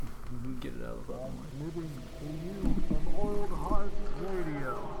it out of the fucking way. Living to you from Old Heart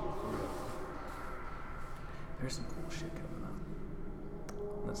Radio. There's some cool shit coming up.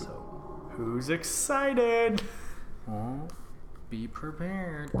 Let's hope. Who's excited? Oh, be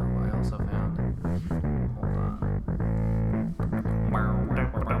prepared. Oh, I also found.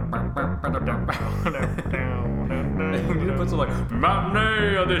 Hold on. We need to put some like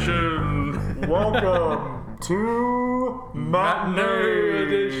matinee edition. Welcome to Matinee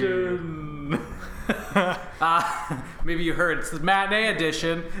Edition. Maybe you heard it's the matinee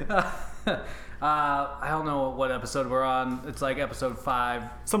edition. I don't know what episode we're on. It's like episode 5.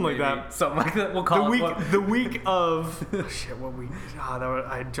 Something maybe. like that. Something like that. We'll call The week of shit. What week?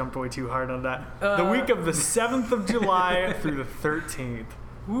 I jumped way too hard on that. The week of the 7th of July through the 13th.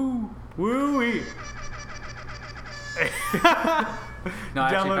 Woo. Woo-wee. No, I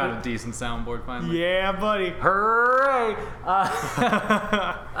actually Download found it. a decent soundboard finally. Yeah, buddy. Hooray!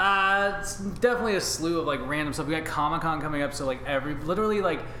 It's definitely a slew of like random stuff. We got Comic-Con coming up, so like literally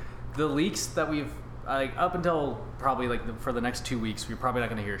like the leaks that we've like up until probably like for the next 2 weeks, we're probably not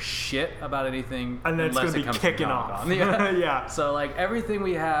going to hear shit about anything, And then it's unless gonna it be comes from kicking off. Comic-Con. Yeah. Yeah. So like everything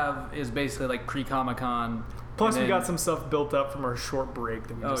we have is basically like pre-Comic-Con. Plus, and we then- got some stuff built up from our short break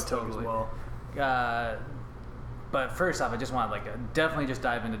that we just took as well. But first off, I just want to definitely just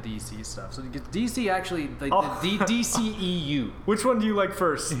dive into DC stuff. So DC actually, like Oh. the DCEU. Which one do you like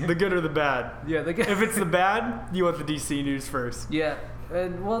first, the good or the bad? Yeah, If it's the bad, you want the DC news first. yeah,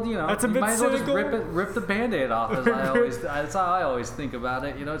 and well, you know, That's a you bit might as well just cynical. rip the Band-Aid off. That's how I always think about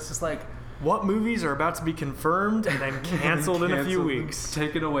it. You know, it's just like What movies are about to be confirmed and then canceled in a few canceled, weeks?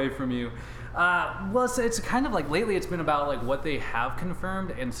 taken away from you. Well, it's kind of like lately it's been about like what they have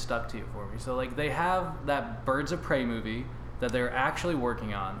confirmed and stuck to for me. So like they have that Birds of Prey movie that they're actually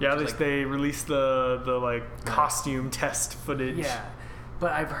working on. Yeah, which is, they released the like costume test footage. Yeah,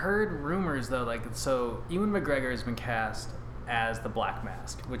 but I've heard rumors though, like so Ewan McGregor has been cast as the Black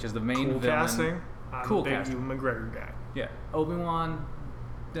Mask, which is the main Cool villain. casting. I'm Cool a big casting. Ewan McGregor guy. Yeah, Obi-Wan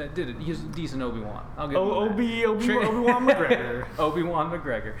did it. He's a decent Obi-Wan. I'll give him Obi-Wan McGregor. Obi-Wan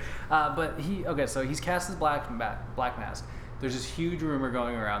McGregor. But so he's cast as Black Mask. There's this huge rumor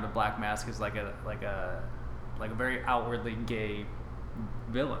going around that Black Mask is like a very outwardly gay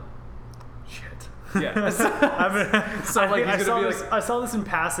villain. Shit. Yeah. I saw this in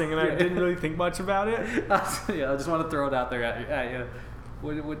passing, and I didn't really think much about it. Yeah, I just want to throw it out there at you.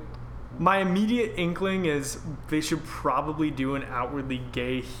 What My immediate inkling is they should probably do an outwardly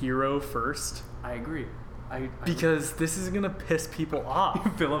gay hero first, I agree. I because this is gonna piss people off.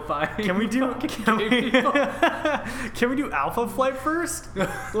 vilifying. Can we do? fucking gay people. Can we do Alpha Flight first?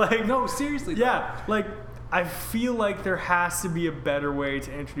 Like No, seriously. Yeah, like I feel like there has to be a better way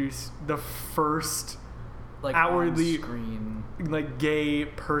to introduce the first Like outwardly- on screen. like gay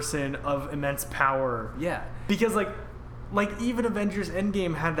person of immense power. Yeah. Because like even Avengers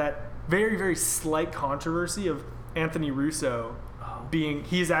Endgame had that very, very slight controversy of Anthony Russo being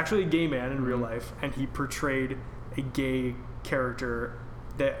he's actually a gay man in real life, and he portrayed a gay character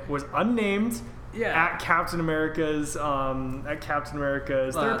that was unnamed at Captain America's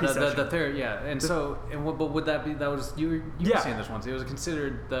therapy session. But would that be that was you were Yeah. saying this once? It was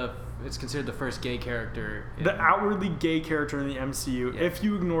considered the first gay character. The outwardly gay character in the MCU, Yeah. if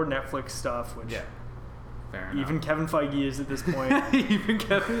you ignore Netflix stuff, which Yeah. Fair enough. even Kevin Feige is at this point. even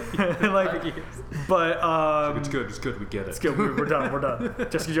Kevin. Like, but It's good. We get it. it's good. We're done. We're done.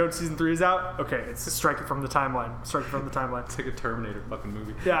 Jessica Jones season 3 is out. Okay, it's strike it from the timeline. Strike it from the timeline. It's like a Terminator fucking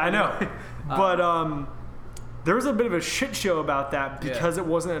movie. Yeah, I know. But there was a bit of a shit show about that because it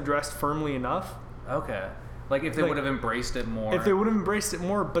wasn't addressed firmly enough. Okay. Like if they Like, would have embraced it more. If they would have embraced it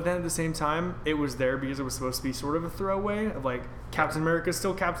more, but then at the same time, it was there because it was supposed to be sort of a throwaway of like Captain America is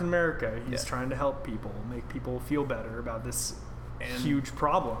still Captain America. He's trying to help people, make people feel better about this huge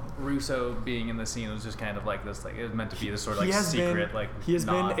problem. Russo being in the scene was just kind of like this, like it was meant to be this sort of He like has secret, been, like he has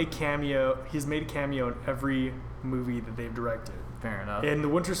nod. been a cameo. He's made a cameo in every movie that they've directed. Fair enough. In The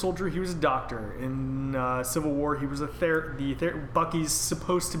Winter Soldier, he was a doctor. In Civil War, he was a Bucky's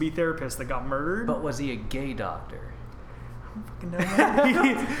supposed to be therapist that got murdered. But was he a gay doctor? No,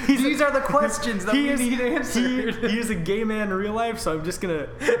 man. These are the questions that we need answered. He is a gay man in real life, so I'm just gonna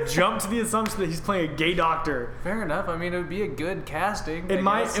jump to the assumption that he's playing a gay doctor. Fair enough. I mean, it would be a good casting. In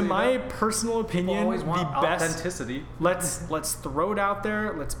my you know? personal opinion, Always want the best. authenticity. Let's throw it out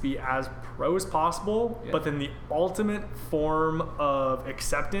there. Let's be as pro as possible. Yeah. But then the ultimate form of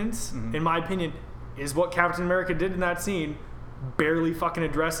acceptance, in my opinion, is what Captain America did in that scene. barely fucking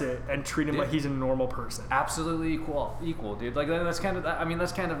address it and treat him Yeah. like he's a normal person. Absolutely equal, dude. Like that's kind of, I mean,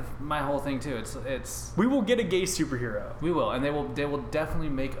 that's kind of my whole thing too. It's We will get a gay superhero. we will, and they will definitely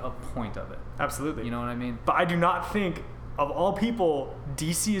make a point of it. Absolutely. You know what I mean? But I do not think, of all people,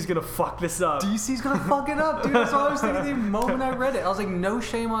 DC is gonna fuck this up. DC's gonna fuck it up, dude. That's what I was thinking the moment I read it. I was like, no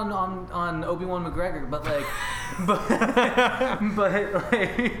shame on Obi-Wan McGregor, but like,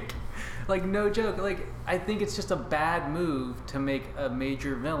 but like no joke. Like I think it's just a bad move to make a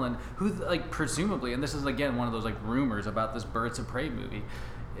major villain who, like, presumably, and this is again one of those like rumors about this Birds of Prey movie,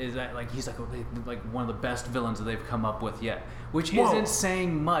 is that like he's like one of the best villains that they've come up with yet, which Whoa. isn't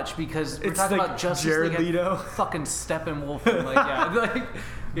saying much because we're It's talking like about Justice Jared League, Leto. fucking Steppenwolf, and like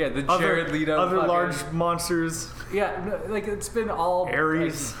the Jared Leto, other fucking- large monsters. yeah, no, like it's been all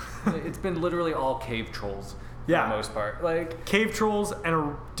Ares. like, it's been literally all cave trolls for Yeah. the most part. Like Cave trolls and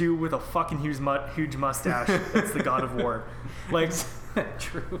a dude with a fucking huge mustache. That's the God of War. Like,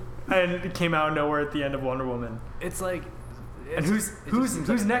 true. and it came out of nowhere at the end of Wonder Woman. It's like, And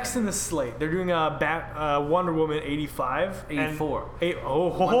who's next in the slate? They're doing Wonder Woman 85, 84. Yeah.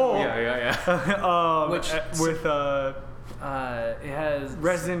 Which- With It has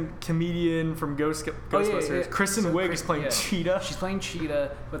resident comedian from Ghostbusters, Kristen Wiig is playing Cheetah. She's playing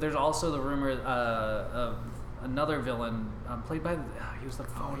Cheetah, but there's also the rumor of another villain played by he was a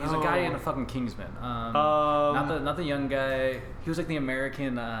guy in a fucking Kingsman. Not the young guy. He was like the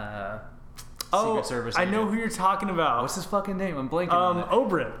American Secret Service I agent. know who you're talking about. What's his fucking name? I'm blanking on it.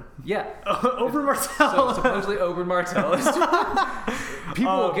 Oberyn. Yeah. Oberyn Martell. So supposedly Oberyn Martell.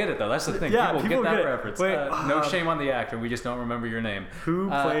 People will get it though. That's the thing. yeah, people people get that get it. reference. Wait, no shame on the actor. We just don't remember your name. Who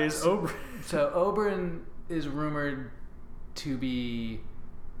plays Oberyn? So Oberyn is rumored to be.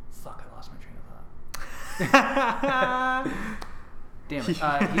 Fuck! I lost my train of thought. Damn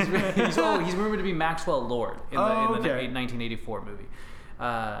it. He's rumored to be Maxwell Lord in the 1984 movie,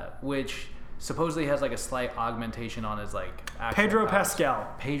 which supposedly has like a slight augmentation on his like actual Pedro powers. Pascal.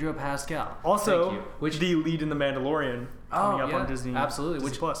 Pedro Pascal. Also, Thank you. Which the lead in The Mandalorian coming up on Disney. absolutely. Disney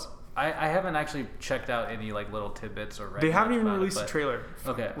Which Plus. I haven't actually checked out any like little tidbits or. They haven't even about it, released a but- trailer.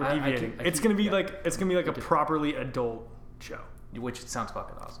 Okay, We're I deviating. keep- It's gonna be yeah. like a properly adult show. Which sounds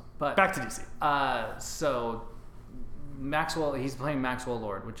fucking awesome. But Back to DC. so Maxwell, he's playing Maxwell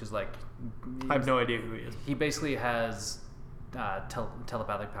Lord, which is like I have no idea who he is. he basically has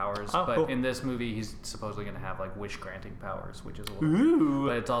telepathic powers, Oh, but cool. in this movie he's supposedly going to have like wish granting powers, which is a little Ooh.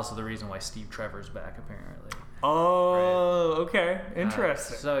 but it's also the reason why Steve Trevor's back apparently. Oh, okay.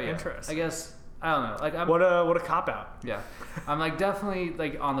 Interesting. So yeah, Interesting. I guess I don't know. Like I'm What a cop out. yeah, I'm like definitely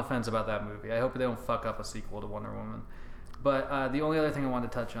like on the fence about that movie. I hope they don't fuck up a sequel to Wonder Woman. But the only other thing I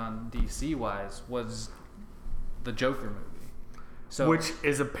wanted to touch on DC wise was the Joker movie. So Which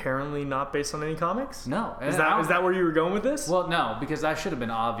is apparently not based on any comics? no, Is that where you were going with this? Well, no, because that should have been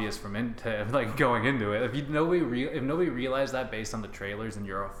obvious from like going into it. If nobody realized that based on the trailers, then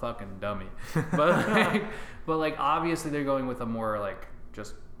you're a fucking dummy. But like obviously they're going with a more like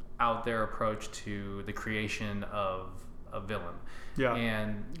just out there approach to the creation of a villain. Yeah.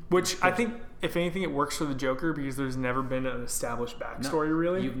 And Which I think, if anything, it works for the Joker because there's never been an established backstory,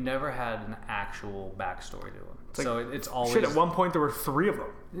 really. you've never had an actual backstory to him. like, So it's always Shit, at one point there were 3 of them.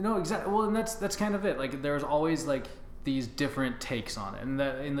 No, exactly. Well, and that's kind of it. Like there's always like these different takes on it. And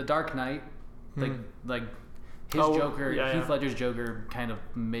in the Dark Knight, like his Joker, Heath Ledger's Joker, kind of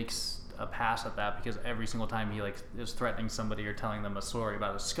makes a pass at that because every single time he like is threatening somebody or telling them a story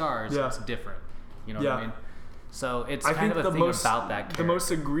about his scars, Yeah. it's different. You know what Yeah. I mean? So it's I kind think of a the thing most about that character. the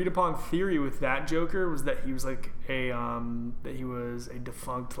most agreed upon theory with that Joker was that he was like a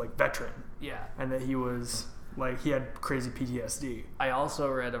defunct like veteran, yeah. and that he was like he had crazy PTSD. I also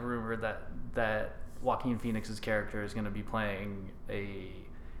read a rumor that Joaquin Phoenix's character is going to be playing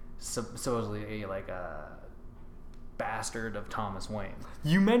supposedly a bastard of Thomas Wayne.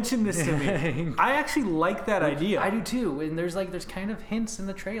 You mentioned this to me. I actually like that idea. I do too, and there's kind of hints in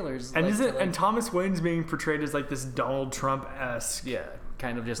the trailers. And like, and Thomas Wayne's being portrayed as like this Donald Trump-esque yeah,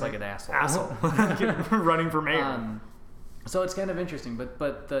 kind of just like an asshole. running for mayor. So it's kind of interesting,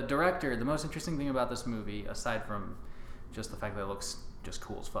 but the director, the most interesting thing about this movie, aside from just the fact that it looks just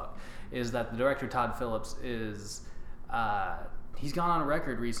cool as fuck, is that the director Todd Phillips is he's gone on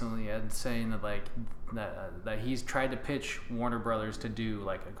record recently and saying that that he's tried to pitch Warner Brothers to do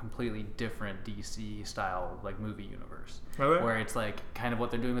like a completely different DC style like movie universe, Okay. where it's like kind of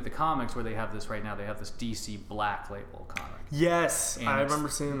what they're doing with the comics, where they have this right now. They have this DC Black Label comic. Yes, And I it's- remember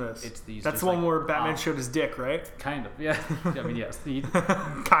seeing this. it's these That's just, the one like, where Batman off- showed his dick, right? Kind of, yeah. I mean, yes.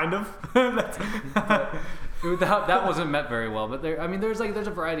 Kind of. that wasn't met very well. But there's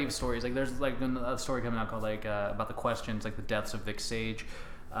a variety of stories. Like there's like a story coming out called like about the questions, like the deaths of Vic Sage.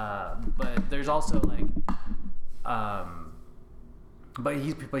 But there's also like, but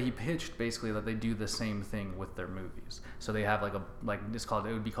he pitched basically that they do the same thing with their movies. So they have it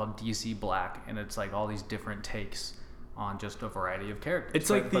would be called DC Black, and it's like all these different takes on just a variety of characters. It's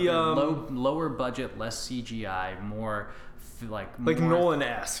like the lower budget, less CGI, more more,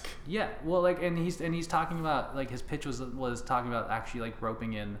 Nolan-esque. Yeah, well, like, and he's talking about like his pitch was talking about actually like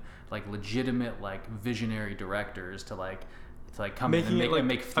roping in like legitimate like visionary directors to come making in it and like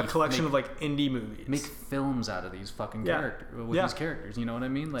make a collection of like indie movies. Make films out of these fucking characters these characters. You know what I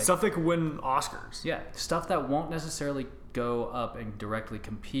mean? Like stuff that could win Oscars. Yeah, stuff that won't necessarily go up and directly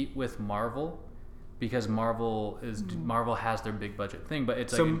compete with Marvel. Because Marvel has their big budget thing, but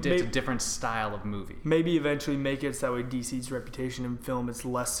it's a different style of movie. Maybe eventually make it so that way DC's reputation in film is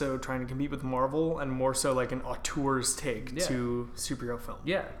less so trying to compete with Marvel and more so like an auteur's take to superhero film.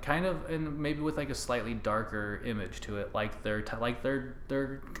 Yeah, kind of, and maybe with like a slightly darker image to it, like their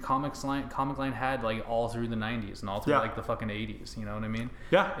comic line had like all through the 90s and all through like the fucking 80s. You know what I mean?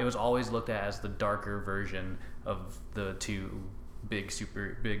 Yeah. It was always looked at as the darker version of the two big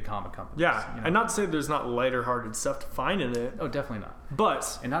comic companies. Yeah, you know? and not to say there's not lighter hearted stuff to find in it. Oh, definitely not.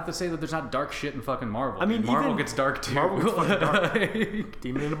 But and not to say that there's not dark shit in fucking Marvel. I mean, Marvel gets dark too. Marvel gets fucking dark.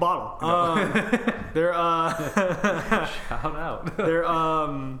 Demon in a bottle. They're shout out. They're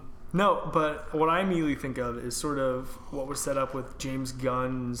no, but what I immediately think of is sort of what was set up with James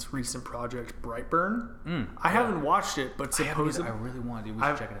Gunn's recent project Brightburn. I haven't watched it, but supposedly I really want to. We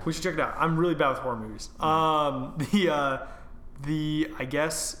should check it out. We should check it out. I'm really bad with horror movies. I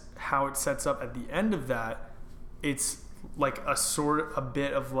guess how it sets up at the end of that, it's like a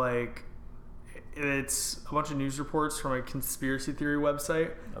bit of like, it's a bunch of news reports from a conspiracy theory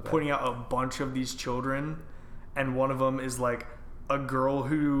website pointing out a bunch of these children, and one of them is like a girl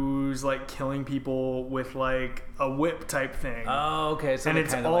who's like killing people with like a whip type thing. Oh, okay. So and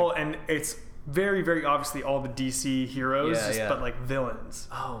it's all and it's very, very obviously all the DC heroes, but like villains.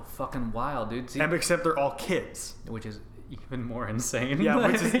 Oh, fucking wild, dude. See? And except they're all kids, which is even more insane. Yeah,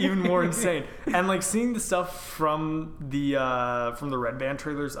 which is even more insane. And like seeing the stuff from the Red Band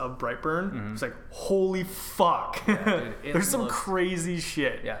trailers of Brightburn, it's like holy fuck. Yeah, dude, there's some crazy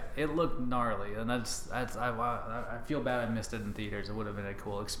shit. Yeah, it looked gnarly, and I feel bad I missed it in theaters. It would have been a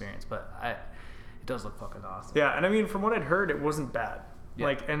cool experience, but it does look fucking awesome. Yeah, and I mean from what I'd heard, it wasn't bad. Yeah.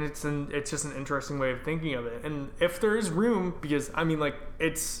 Like, and it's just an interesting way of thinking of it. And if there is room, because I mean, like,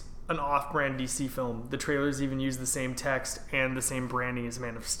 it's an off-brand DC film. The trailers even use the same text and the same branding as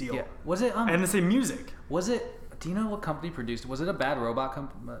Man of Steel. Yeah. Was it? And the same music. Was it? Do you know what company produced it? Was it a Bad Robot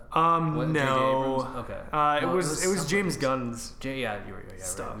company? No. Okay. It was James Gunn's. Yeah, you were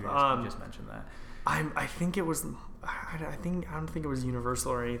stuff. Right. You just mentioned that. I think it was. I don't think it was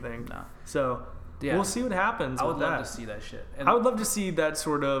Universal or anything. No. So. Yeah. We'll see what happens. I would love to see that shit. And I would love to see that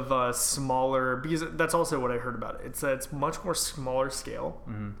sort of smaller, because that's also what I heard about it. It's much more smaller scale.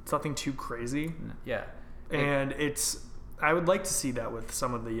 Mm-hmm. It's nothing too crazy. Yeah, and I would like to see that with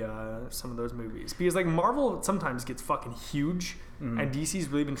some of those movies, because like Marvel sometimes gets fucking huge, and DC's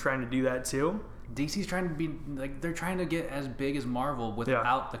really been trying to do that too. DC's trying to be like, they're trying to get as big as Marvel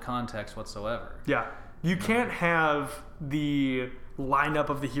without the context whatsoever. Yeah, you can't have the lineup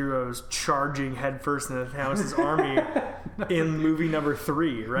of the heroes charging headfirst into Thanos' army in movie number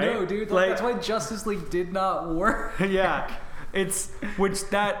 3, right? No, dude, like, that's why Justice League did not work. Yeah,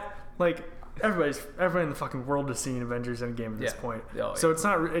 everybody in the fucking world has seen Avengers Endgame at this point. So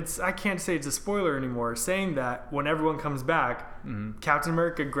I can't say it's a spoiler anymore, saying that when everyone comes back, Captain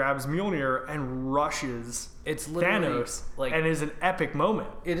America grabs Mjolnir and rushes Thanos, and is an epic moment.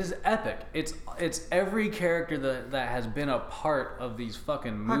 It is epic. It's every character that has been a part of these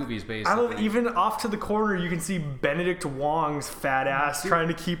fucking movies, basically. Even off to the corner, you can see Benedict Wong's fat ass trying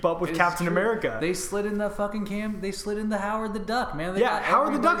to keep up with Captain America. They slid in the fucking They slid in the Howard the Duck, man.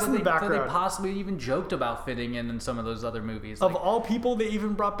 Howard the Duck's in the background. They possibly even joked about fitting in some of those other movies. Of all people, they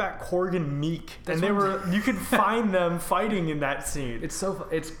even brought back Korg and Meek, and you could find them fighting in that scene. It's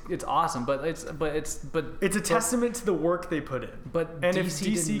awesome, but it's a testament to the work they put in. But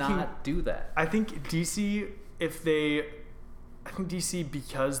DC did not do that. I think DC,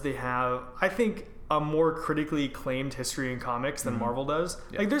 because they have, a more critically acclaimed history in comics than Marvel does.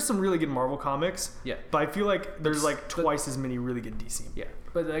 Yeah. Like, there's some really good Marvel comics. Yeah. But I feel like there's twice as many really good DC. Yeah.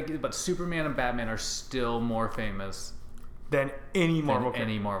 But Superman and Batman are still more famous than any Marvel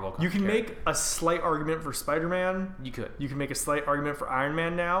comic. You can make a slight argument for Spider-Man. You could. You can make a slight argument for Iron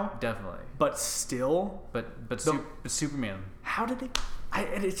Man now. Definitely. But still. But Superman. How did they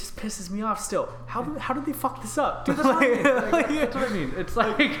And it just pisses me off still. How did they fuck this up? Dude, that's what I mean. That's what I mean. It's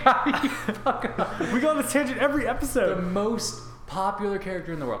like, how do you fuck up? We go on this tangent every episode. The most popular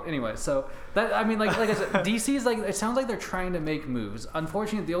character in the world. Anyway, so that, I mean, like I said, DC's like, it sounds like they're trying to make moves.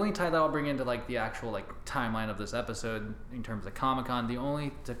 Unfortunately, the only tie that I'll bring into like the actual like timeline of this episode in terms of Comic-Con,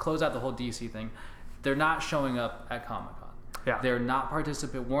 to close out the whole DC thing, they're not showing up at Comic-Con. Yeah. They're not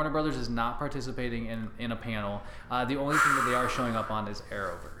participating. Warner Brothers is not participating in a panel. The only thing that they are showing up on is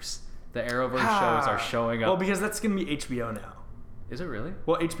Arrowverse. The Arrowverse shows are showing up. Well, because that's going to be HBO now. Is it really?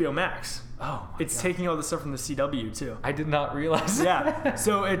 Well, HBO Max. Oh, it's God. taking all the stuff from the CW too. I did not realize that. Yeah.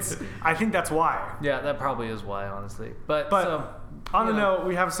 So I think that's why. Yeah, that probably is why, honestly. But so, on the note,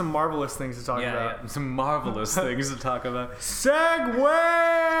 we have some marvelous things to talk about. Yeah, some marvelous things to talk about. Segway!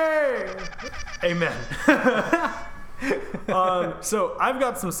 Amen. So I've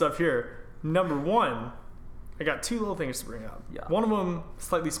got some stuff here. Number one, I got two little things to bring up. Yeah. One of them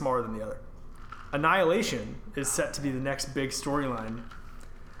slightly smaller than the other. Annihilation is set to be the next big storyline.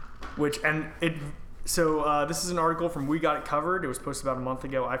 This is an article from We Got It Covered. It was posted about a month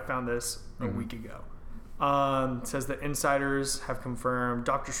ago. I found this a week ago. It says that insiders have confirmed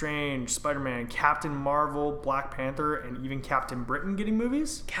Doctor Strange, Spider-Man, Captain Marvel, Black Panther, and even Captain Britain getting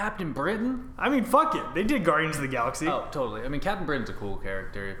movies. Captain Britain? I mean, fuck it. They did Guardians of the Galaxy. Oh, totally. I mean, Captain Britain's a cool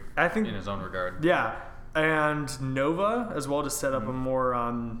character, I think, in his own regard. Yeah. And Nova as well, to set up a more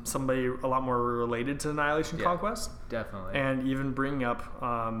somebody a lot more related to Annihilation Conquest. Definitely. And even bringing up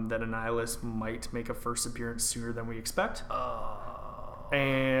that Annihilus might make a first appearance sooner than we expect.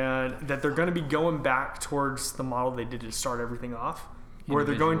 And that they're going to be going back towards the model they did to start everything off, where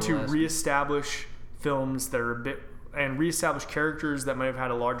they're going to reestablish films that are and reestablish characters that might have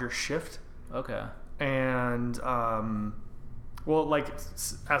had a larger shift. Okay. And, well, like,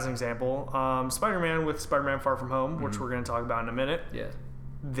 as an example, Spider-Man with Spider-Man Far From Home, which we're going to talk about in a minute. Yeah.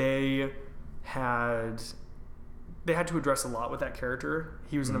 They had to address a lot with that character.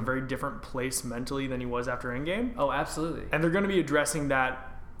 He was in a very different place mentally than he was after Endgame. Oh, absolutely. And they're going to be addressing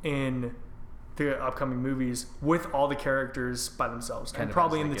that in the upcoming movies with all the characters by themselves, and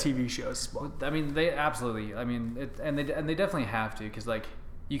probably in the TV shows as well. I mean, they absolutely. I mean, they definitely have to, because like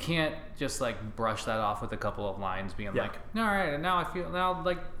you can't just like brush that off with a couple of lines being like, all right, and now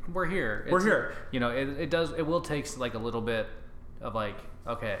like we're here. We're here. You know, it will take like a little bit of like,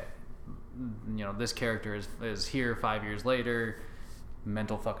 okay, you know, this character is here 5 years later,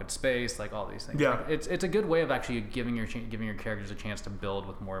 mental fucking space, like all these things. Yeah. Like, it's a good way of actually giving your characters a chance to build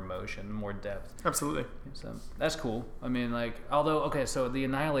with more emotion, more depth. Absolutely. So that's cool. I mean, like, although, okay, so the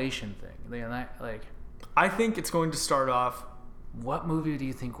Annihilation thing, I think it's going to start off. what movie do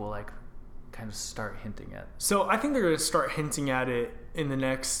you think will like kind of start hinting at? So I think they're going to start hinting at it in the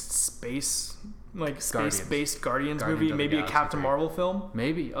next space-based Guardians movie, maybe a Captain Marvel film.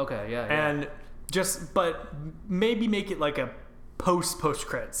 Maybe. Okay. Yeah. And but maybe make it like a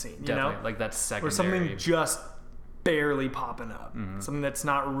post-credit scene, you Definitely. know? Like that secondary. Or something just barely popping up. Something that's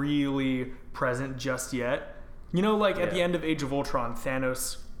not really present just yet. You know, like at the end of Age of Ultron,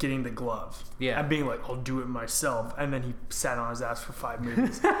 Thanos getting the glove. Yeah. And being like, I'll do it myself. And then he sat on his ass for 5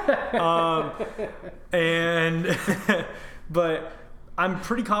 movies. But I'm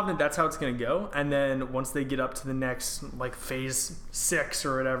pretty confident that's how it's going to go. And then once they get up to the next, like, phase 6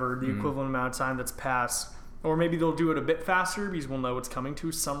 or whatever, the equivalent amount of time that's passed, or maybe they'll do it a bit faster because we'll know it's coming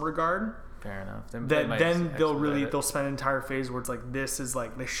to some regard. Fair enough. Then they'll spend an entire phase where it's like, this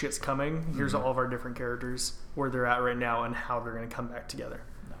shit's coming. Here's all of our different characters, where they're at right now, and how they're going to come back together.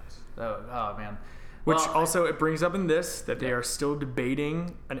 Nice. Oh man. Which also it brings up in this that they are still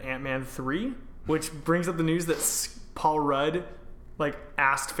debating an Ant-Man 3, which brings up the news that Paul Rudd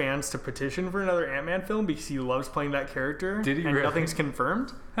asked fans to petition for another Ant-Man film because he loves playing that character. Did he and really? Nothing's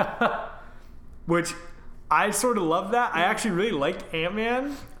confirmed. Which I sort of love that. I actually really liked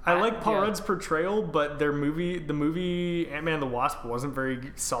Ant-Man. I like Paul Rudd's portrayal, but the movie Ant-Man and the Wasp wasn't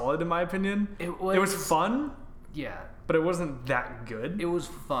very solid in my opinion. It was fun. Yeah. But it wasn't that good. It was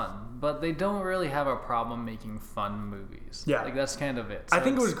fun, but they don't really have a problem making fun movies. Yeah. Like, that's kind of it. So I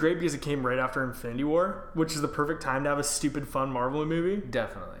think it was great because it came right after Infinity War, which is the perfect time to have a stupid, fun Marvel movie.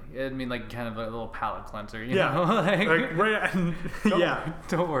 Definitely. I mean, like, kind of a little palate cleanser, you Yeah. know?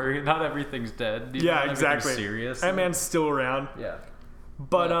 Don't worry. Not everything's dead. Yeah, exactly. Serious. Ant-Man's still around. Yeah.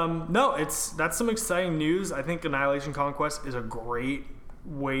 But, no, that's some exciting news. I think Annihilation Conquest is a great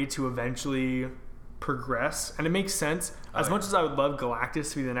way to eventually progress, and it makes sense. As much as I would love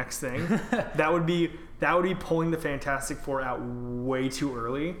Galactus to be the next thing, that would be pulling the Fantastic Four out way too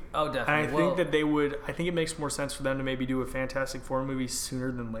early. Oh, definitely. And I think that I think it makes more sense for them to maybe do a Fantastic Four movie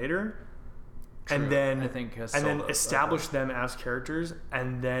sooner than later. and then I think establish them as characters,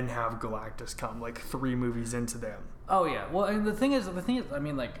 and then have Galactus come like 3 movies into them. Oh yeah. Well, and the thing is, I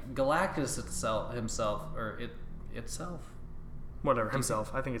mean, like Galactus himself, Whatever,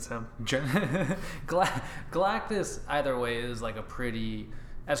 himself. I think it's him. Galactus, either way, is like a pretty,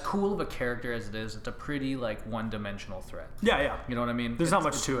 as cool of a character as it is, it's a pretty like one-dimensional threat. Yeah. You know what I mean? There's not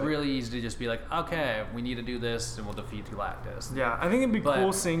much to it. It's really easy to just be like, okay, we need to do this, and we'll defeat Galactus. Yeah, I think it'd be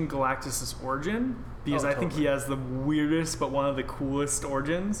cool seeing Galactus' origin, because I think he has the weirdest but one of the coolest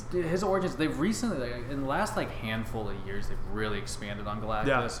origins. Dude, his origins, they've recently, like, in the last like handful of years, they've really expanded on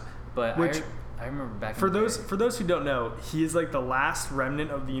Galactus. Yeah. But I remember back for those who don't know, he is like the last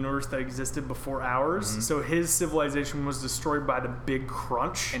remnant of the universe that existed before ours. Mm-hmm. So his civilization was destroyed by the Big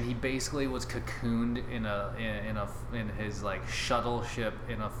Crunch, and he basically was cocooned in his like shuttle ship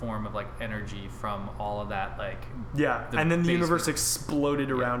in a form of like energy from all of that and then the universe exploded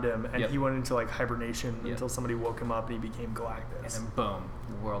around him, and Yep. he went into like hibernation until somebody woke him up and he became Galactus. and then boom,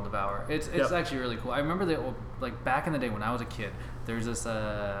 world devourer. It's actually really cool. I remember that like back in the day when I was a kid, there's this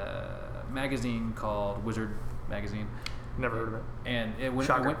magazine called Wizard Magazine. Never heard of it. And it was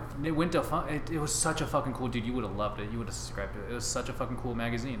such a fucking cool, dude. You would have loved it. You would have subscribed to it. It was such a fucking cool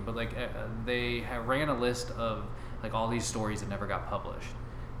magazine. But like they ran a list of like all these stories that never got published,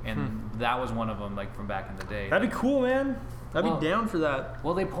 and that was one of them. Like from back in the day. That'd be cool, man. I'd be down for that.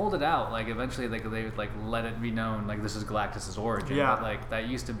 Well, they pulled it out. Like eventually, they like let it be known like this is Galactus' origin. Yeah. But like that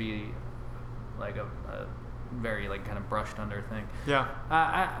used to be like a very like kind of brushed under thing. Yeah.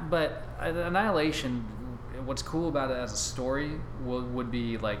 But Annihilation, what's cool about it as a story would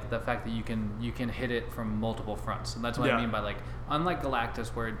be like the fact that you can hit it from multiple fronts, and that's what I mean by like, unlike Galactus,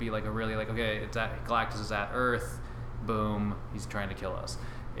 where it'd be like a really like, okay, Galactus is at Earth, boom, he's trying to kill us.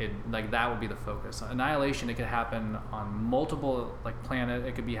 It like that would be the focus. Annihilation, it could happen on multiple like planet.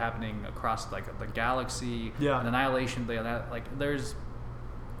 It could be happening across like the galaxy. Yeah. And Annihilation, there's,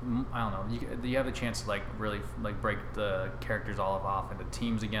 I don't know. You have the chance to like really like break the characters all off into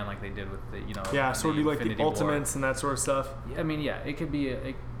teams again, like they did with the sort of like the Infinity War. Ultimates and that sort of stuff. I mean, yeah, it could be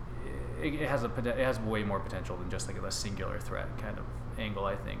it has way more potential than just like a singular threat kind of angle.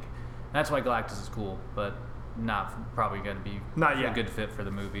 I think that's why Galactus is cool, but not probably going to be a good fit for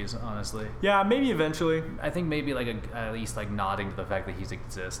the movies, honestly. Yeah, maybe eventually. I think maybe like at least like nodding to the fact that he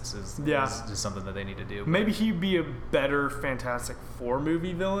exists is something that they need to do. Maybe he'd be a better Fantastic Four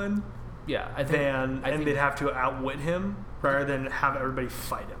movie villain. Yeah, I think they'd have to outwit him rather than have everybody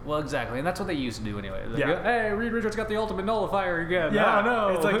fight him. Well, exactly, and that's what they used to do anyway. Like, Yeah. Hey, Reed Richards got the ultimate nullifier again. Yeah, no.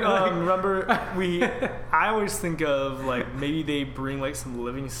 It's like remember I always think of like maybe they bring like some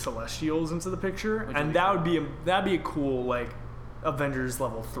living Celestials into the picture, and that'd be a cool like Avengers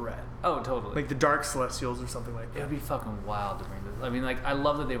level threat. Oh, totally. Like the Dark Celestials or something like that. It'd be fucking wild to bring this. I mean, like I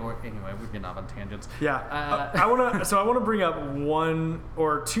love that they were. Anyway, we're getting off on tangents. Yeah. I want to bring up 1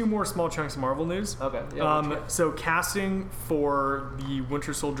 or 2 more small chunks of Marvel news. Okay. Yeah, so casting for the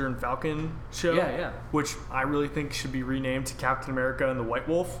Winter Soldier and Falcon show. Yeah. Which I really think should be renamed to Captain America and the White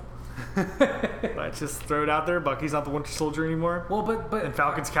Wolf. But just throw it out there. Bucky's not the Winter Soldier anymore. Well, but and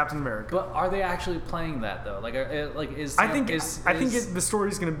Falcon's Captain America. But are they actually playing that though? Like, is Sam, I think the story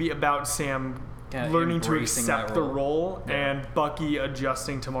is going to be about Sam learning to accept the role and Bucky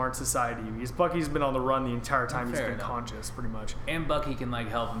adjusting to modern society, because Bucky's been on the run the entire time. He's been conscious, pretty much. And Bucky can like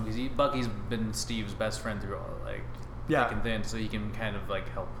help him because Bucky's been Steve's best friend through all thick and thin, so he can kind of like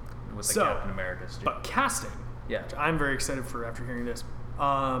help with the Captain America's too. But casting, which I'm very excited for after hearing this.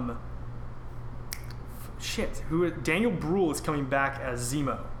 Daniel Bruhl is coming back as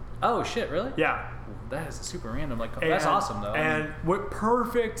Zemo. Oh shit! Really? Yeah. That is super random. Like that's awesome though. And what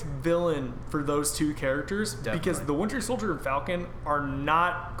perfect villain for those 2 characters? Definitely. Because the Winter Soldier and Falcon are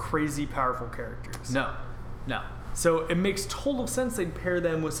not crazy powerful characters. No. So it makes total sense they'd pair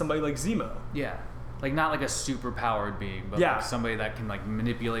them with somebody like Zemo. Yeah. Like not like a super powered being, but like somebody that can like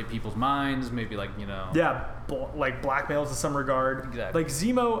manipulate people's minds, maybe like like blackmails in some regard. Exactly. Like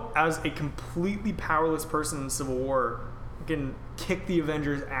Zemo as a completely powerless person in Civil War can kick the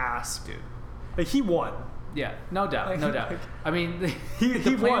Avengers' ass, dude. Like he won. Yeah, no doubt, no doubt. I mean, the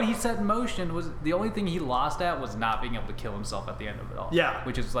plan won. he set in motion was the only thing he lost at was not being able to kill himself at the end of it all. Yeah,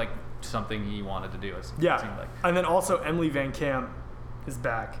 which is like something he wanted to do. It seemed like. And then also Emily Van Camp is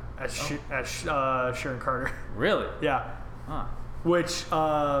back as Sharon Carter. Really? Yeah. Huh. Which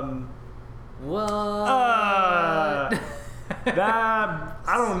what? That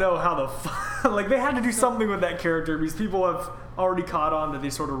I don't know how like they had to do something with that character because people have already caught on that they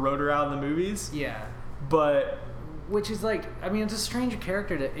sort of wrote her out in the movies. Yeah. But which is like, I mean, it's a strange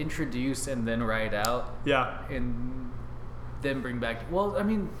character to introduce and then write out. Yeah. And then bring back. Well, I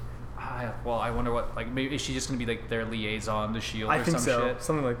mean, Well, I wonder what, like, maybe is she just gonna be like their liaison to Shield I or think some so, shit?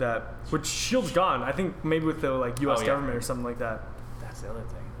 something like that. Which Shield's gone. I think maybe with the like U.S. Oh, yeah. government or something like that. That's the other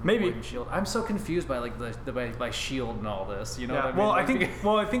thing. Maybe. Avoiding Shield. I'm so confused by like by Shield and all this. You know Yeah. what I mean?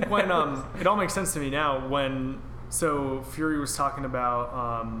 Well, Like, I think when it all makes sense to me now when Fury was talking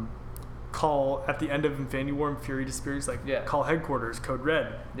about call at the end of Infinity War and Fury disappears, like Yeah. call headquarters, code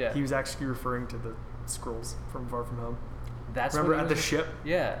red. Yeah. He was actually referring to the Skrulls from Far From Home. that's Remember what at he the was- ship?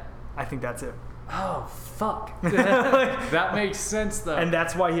 Yeah. I think that's it. Oh fuck. That makes sense though. And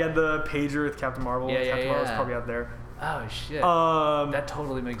that's why he had the pager with Captain Marvel. Yeah, yeah, Captain Marvel's yeah. probably out there. oh shit. that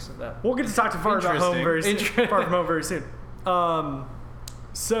totally makes sense. We'll get to talk to Far From Home very soon. Interesting. Far From Home very soon.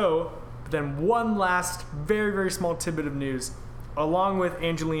 So then one last very, very small tidbit of news. Along with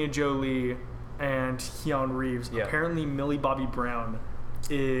Angelina Jolie and Keanu Reeves, Yeah. apparently Millie Bobby Brown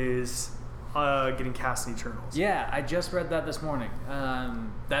is getting cast in Eternals. Yeah, I just read that this morning.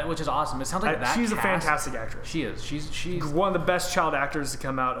 Which is awesome. It sounds like that. She's a cast- fantastic actress. She is. She's One of the best child actors to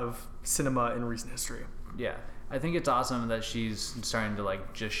come out of cinema in recent history. Yeah, I think it's awesome that she's starting to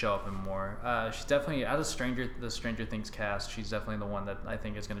like just show up in more. She's definitely out of the Stranger Things cast. She's definitely the one that I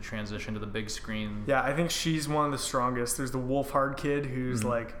think is going to transition to the big screen. Yeah, I think she's one of the strongest. There's the Wolfhard kid who's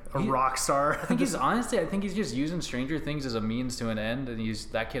like a rock star. I think he's just using Stranger Things as a means to an end, and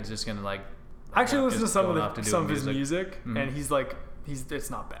that kid's just going to like. I actually listen to just some going off to of do some of his music, Mhm. and it's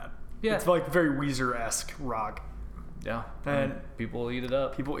not bad. Yeah. It's like very Weezer-esque rock. Yeah, And people eat it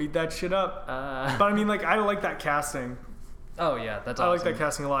up. People eat that shit up. But I mean, like, I like that casting. oh yeah, that's I awesome. like that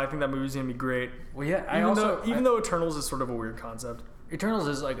casting a lot. I think that movie's gonna be great. Well, yeah, Even though Eternals is sort of a weird concept. Eternals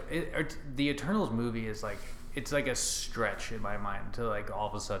is like the Eternals movie is like it's like a stretch in my mind to like all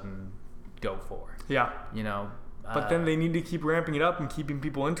of a sudden go for. Yeah. You know. But then they need to keep ramping it up and keeping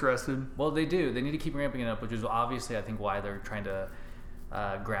people interested. Well, they do. They need to keep ramping it up, which is obviously, I think, why they're trying to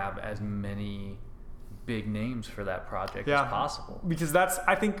grab as many big names for that project as possible. Because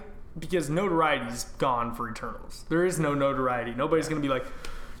because notoriety's gone for Eternals. There is no notoriety. Nobody's gonna be like,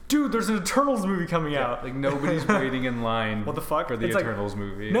 dude, there's an Eternals movie coming out. Like nobody's waiting in line. What the fuck? For the It's like, Eternals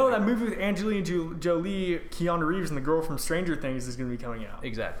movie. No, that movie with Angelina Jolie, Keanu Reeves, and the girl from Stranger Things is gonna be coming out.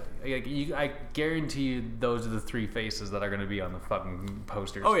 Exactly. Like, I guarantee you, those are the three faces that are going to be on the fucking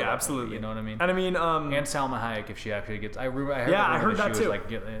posters. Oh for yeah, that absolutely. movie, you know what I mean? And I mean, And Salma Hayek, if she actually gets, I heard Yeah, I the rumor heard that she too. Was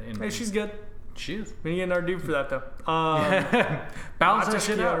like, in, hey, she's good. she is. We need to get our dude for that though. Balance Not that just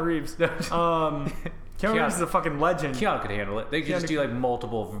shit Keanu out. Reeves. Keanu Reeves is a fucking legend. Keanu could handle it. They could just Keanu- do like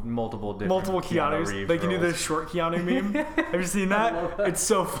multiple different Multiple Keanu Keanu's. Reeves They can do the roles. short Keanu meme. Have you seen that? It's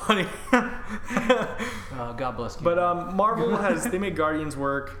so funny. God bless Keanu. But Marvel they made Guardians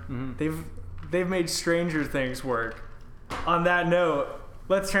work. Mm-hmm. They've made Stranger Things work. On that note,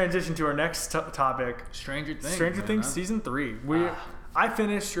 let's transition to our next topic. Stranger Things. Stranger man, Things huh? season 3. I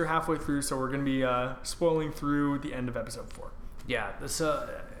finished. You're halfway through, so we're gonna be spoiling through the end of episode 4. Yeah, this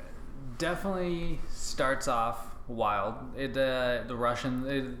definitely starts off wild. The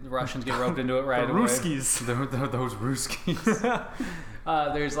Russians get roped into it right The away. Ruskies. Those Ruskies.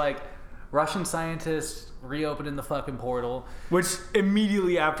 There's like Russian scientists reopening the fucking portal. Which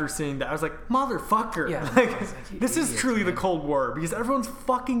immediately after seeing that, I was like, motherfucker. Yeah. Like, I was like, you this is idiots, truly the man. Cold War because everyone's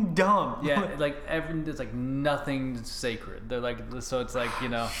fucking dumb. Yeah, like there's like nothing sacred. They're like, so it's like, you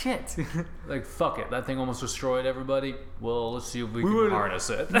know, Shit. like fuck it. That thing almost destroyed everybody. Well, let's see if we can will- harness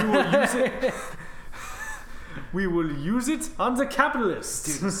it. We will use it. We will use it on the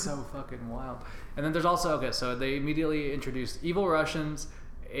capitalists. Dude, it's so fucking wild. And then there's also so they immediately introduced evil Russians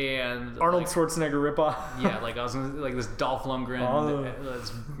and Arnold like, Schwarzenegger ripoff. yeah, like I was gonna, like this Dolph Lundgren,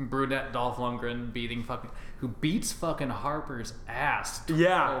 this brunette Dolph Lundgren who beats fucking Harper's ass.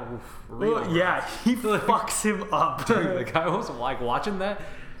 Yeah. Oh, real Well, yeah, he fucks him up. Dude, like I was like watching that.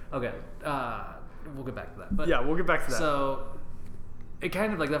 Okay, we'll get back to that. But Yeah, we'll get back to that. so it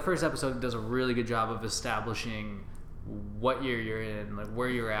kind of like that first episode does a really good job of establishing what year you're in, like where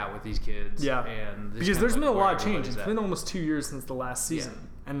you're at with these kids. Yeah. and Because there's been a lot of change. It's It's been almost 2 years since the last season. Yeah.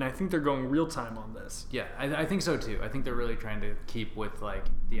 And I think they're going real time on this. Yeah, I think so too. I think they're really trying to keep with like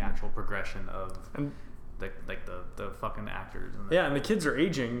the actual progression of And the fucking actors. And yeah, and the kids are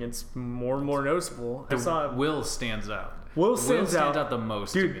aging. It's more and more noticeable. I saw Will stands out. Will stands out. the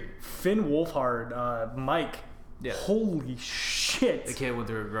most dude, to me. Finn Wolfhard, Mike. Yeah. Holy shit. The kid went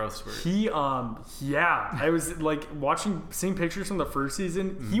through a growth spurt. He yeah, I was like seeing pictures from the first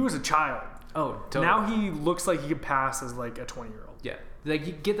season. He was a child. Oh, totally. Now he looks like he could pass as like a 20-year-old. Yeah, like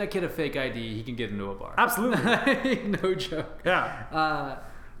you get that kid a fake ID, he can get into a bar. Absolutely. No joke. Yeah.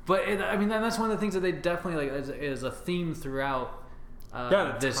 But I mean, that's one of the things that they definitely like is a theme throughout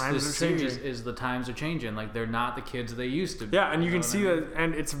Yeah, the this times are series changing. is the times are changing. Like they're not the kids they used to be. Yeah, and you know can what see I mean? that,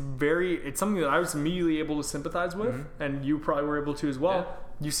 and it's something that I was immediately able to sympathize with, and you probably were able to as well.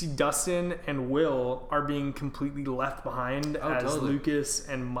 Yeah. You see Dustin and Will are being completely left behind as totally. Lucas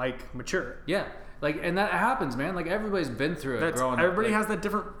and Mike mature. Yeah, like, and that happens, man. Like everybody's been through it growing Everybody up. has that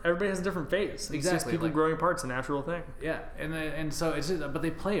different. Everybody has a different phase. It's just Exactly, people like- growing apart's a natural thing. Yeah, and so it's just, but they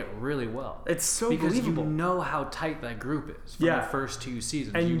play it really well. It's so because believable. you know how tight that group is from Yeah. the first 2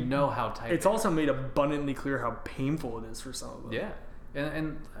 seasons. And you you- know how tight. It's they also made abundantly clear how painful it is for some of them. Yeah,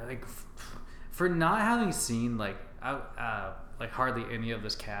 and like for not having seen like hardly any of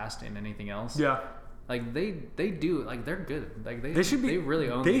this cast in anything else. Yeah. Like they do, like they're good. Like They should be. They really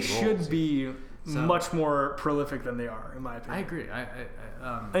own. They these should roles. be So- much more prolific than they are, in my I opinion. agree.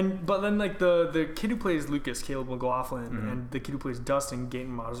 But then like the kid who plays Lucas, Caleb McLaughlin, Mm-hmm. and the kid who plays Dustin,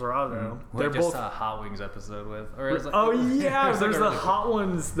 Gaten Mazzarato, who they're I just both. saw a Hot Wings episode with. Or it was like, Oh yeah, it was there's like a the really Hot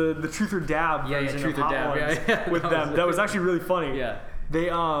Ones, the Truth or Dab Yeah, yeah, version Truth of or Hot Dab, Ones yeah, with that them. was- That was actually really funny. Yeah. They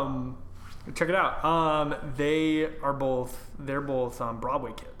check it out. They're both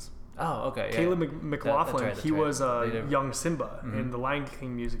Broadway kids. Oh, okay. Yeah. Caleb That's McLaughlin, right, that's he right. was They did. young Simba in the Lion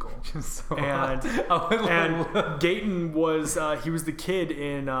King musical. So and and Gaten was he was the kid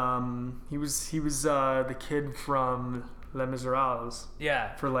in he was the kid from Les Miserables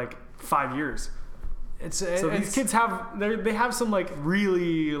yeah, for like 5 years. so These kids they have some like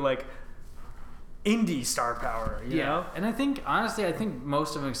really like indie star power, you know? And I think honestly,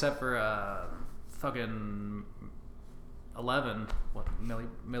 most of them except for fucking 11, what Millie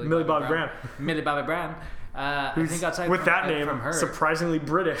Bobby Brown. Millie Bobby Brown. I think outside with from, that name, from her, surprisingly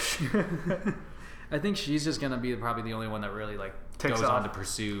British. I think she's just gonna be probably the only one that really like Takes goes on off. to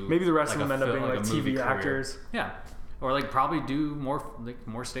pursue. Maybe the rest like, of them a end up film- being like a movie TV career. actors. Yeah, or like probably do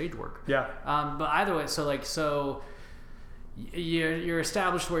more stage work. Yeah. But either way, you're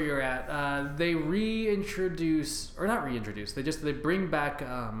established where you're at. They reintroduce, or not reintroduce. They bring back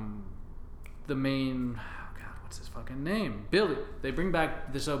the main. Oh God, what's his fucking name? Billy. They bring back.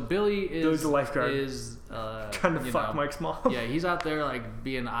 So Billy is Billy's the lifeguard. Is Trying to you fuck know, Mike's mom. Yeah, he's out there like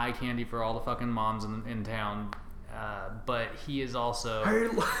being eye candy for all the fucking moms in town. But he is also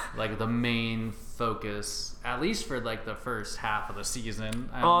like the main focus, at least for like the first half of the season.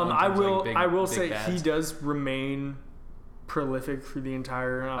 I will big say he bads. does remain prolific through the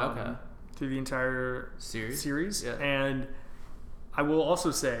entire series. Yeah. And I will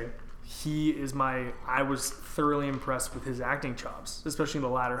also say I was thoroughly impressed with his acting chops, especially in the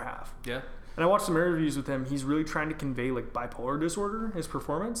latter half. Yeah. And I watched some interviews with him. He's really trying to convey like bipolar disorder, his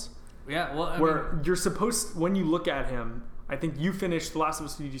performance. Yeah, well, Where you're supposed, when you look at him, I think you finished, the last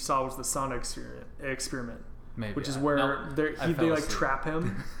episode you saw was the sauna experiment. maybe, Which is yeah. where No, they I fell like asleep. trap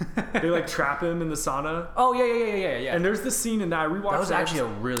him. They like trap him in the sauna. Oh yeah. And there's this scene in that I rewatched. That was actually a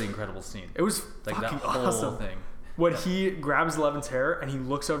episode. really incredible scene. It was Like fucking that whole awesome. thing. When he grabs Eleven's hair and he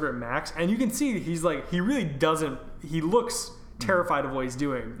looks over at Max, and you can see he really doesn't. He looks terrified of what he's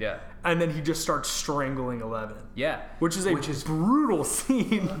doing. Yeah. And then he just starts strangling 11. Yeah. Which is a brutal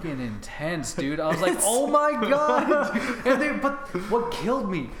scene. Fucking intense, dude. I was like, oh my god. But what killed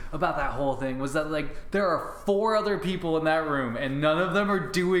me about that whole thing was that like there are 4 other people in that room and none of them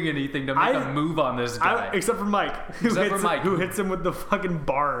are doing anything to make a move on this guy. Except for Mike. Who hits him with the fucking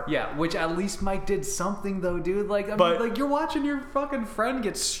bar. Yeah, which at least Mike did something though, dude. Like, I mean, like you're watching your fucking friend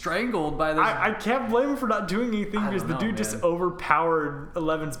get strangled by this. I can't blame him for not doing anything because the dude just overpowered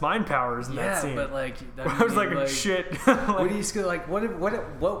 11's mind powers in that scene. but like I was like shit. What do you like? What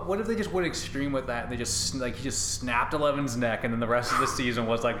if they just went extreme with that and they just like he just snapped 11's neck and then the rest of the season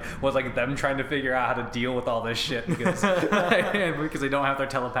was like them trying to figure out how to deal with all this shit because they don't have their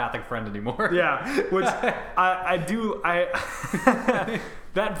telepathic friend anymore. Yeah, which I do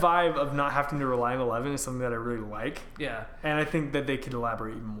that vibe of not having to rely on 11 is something that I really like. Yeah, and I think that they could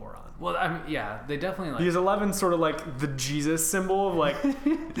elaborate even more on. Well, I mean, yeah, they definitely like because 11's sort of like the Jesus symbol of like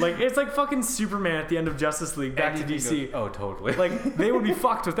it's like fucking Superman at the end of Justice League back to DC. Oh, totally. Like they would be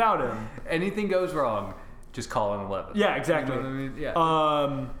fucked without him. Anything goes wrong, just call in 11. Yeah, exactly. You know what I mean?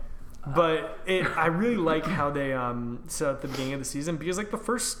 Yeah. But I really like how they set at the beginning of the season because like the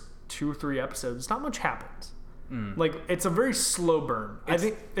first 2 or 3 episodes, not much happens. Like it's a very slow burn. I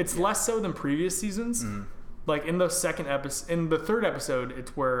think it's less so than previous seasons. Like in the third episode,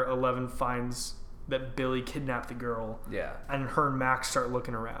 it's where 11 finds that Billy kidnapped the girl. Yeah. And her and Max start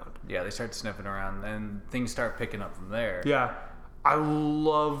looking around. Yeah, they start sniffing around and things start picking up from there. Yeah. I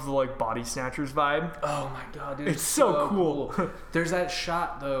love the like body snatchers vibe. Oh my god, dude. It's so cool. There's that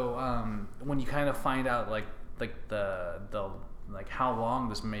shot though, when you kind of find out like the like how long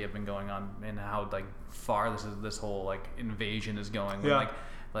this may have been going on and how like far this whole like invasion is going. Yeah.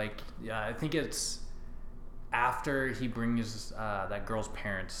 Yeah, I think it's after he brings that girl's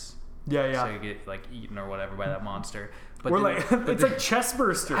parents to get like eaten or whatever by that monster. But We're then, like, it's like chest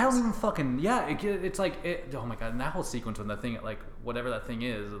bursters. I don't even fucking it's like oh my god, and that whole sequence when the thing like whatever that thing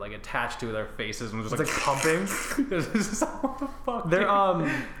is like attached to their faces and was It's like pumping. what the fuck? They're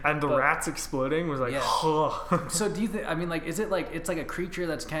and the rats exploding was like, So do you think? I mean, like, is it like it's like a creature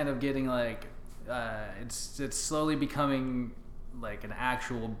that's kind of getting like it's slowly becoming like an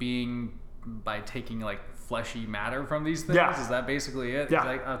actual being by taking like fleshy matter from these things? Yeah. Is that basically it? Yeah. It's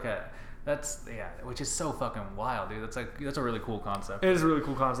like, okay. That's which is so fucking wild, dude. That's a really cool concept. It is a really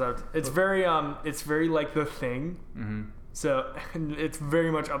cool concept. It's very like The Thing. Mm-hmm. So it's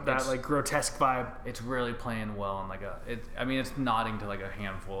very much up that It's- like grotesque vibe. It's really playing well on like it's nodding to like a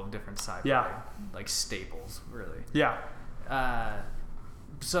handful of different sci-fi like staples, really. Yeah.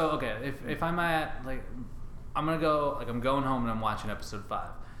 So okay, if I'm at like I'm going home and I'm watching episode 5.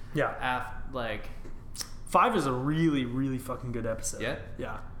 Yeah. Like 5 is a really, really fucking good episode. Yeah?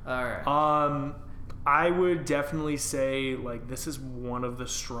 Yeah. all right. I would definitely say like this is one of the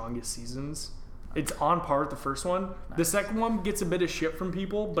strongest seasons. It's on par with the first one. Nice. The second one gets a bit of shit from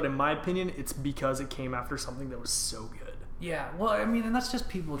people, but in my opinion, it's because it came after something that was so good. Yeah, well, I mean, and that's just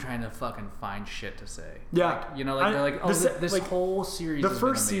people trying to fucking find shit to say. Yeah. Like, they're like, oh, this like, whole series. The has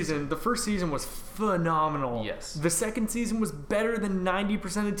been first season was phenomenal. Yes. The second season was better than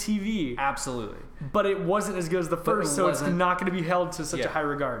 90% of TV. Absolutely. But it wasn't as good as the first, so it's wasn't- not going to be held to such a Yeah. high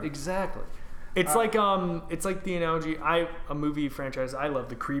regard. Exactly. It's like the analogy. A movie franchise I love,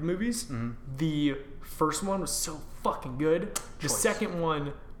 the Creed movies. Mm-hmm. The first one was so fucking good. The Choice. second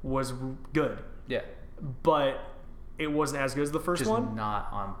one was good, Yeah. but it wasn't as good as the first Just one. not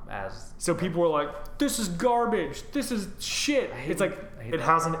on as. So people were like, "This is garbage. This is shit." hate- It's like I hate it that.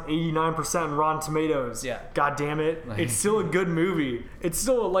 has an 89% Rotten Tomatoes. Yeah. God damn it! Like- It's still a good movie. It's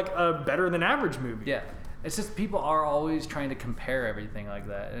still like a better than average movie. Yeah. It's just people are always trying to compare everything like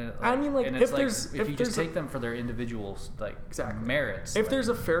that. And I mean, like, and if it's there's- if if you there's just a- take them for their individual like Exactly. merits. If like, there's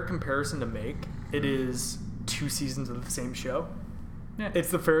a fair comparison to make, it is 2 seasons of the same show. yeah.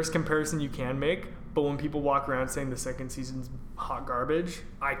 It's the fairest comparison you can make. But when people walk around saying the second season's hot garbage,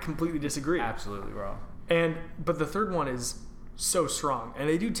 I completely disagree. absolutely wrong. But the third one is so strong, and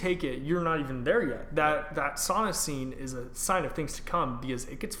they do take it. You're not even there yet. That sauna scene is a sign of things to come because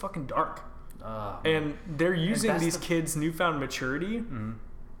it gets fucking dark, and they're using that's these the- kids' newfound maturity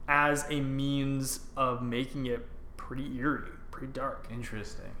as a means of making it pretty eerie, pretty dark.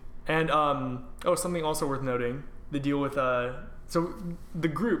 Interesting. And something also worth noting: the deal with so the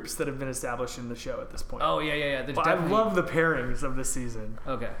groups that have been established in the show at this point. Oh yeah. There's But I definitely- love the pairings of this season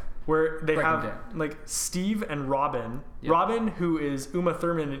Okay. where they Break 'em have down. like Steve and Robin. Yep. Robin, who is Uma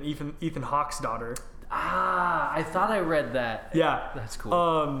Thurman and Ethan Hawke's daughter. I thought I read that. Yeah, That's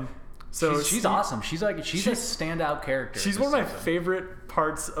cool. So she's Steve- awesome. She's a standout character. She's this one of my season. favorite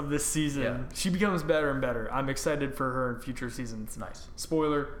parts of this season. Yeah. She becomes better and better. I'm excited for her in future seasons. Nice.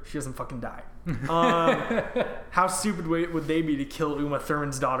 Spoiler: she doesn't fucking die. How stupid would they be to kill Uma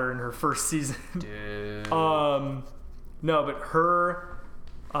Thurman's daughter in her first season? Dude. No, but her,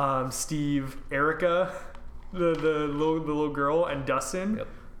 Steve, Erica, the little girl, and Dustin, Yep.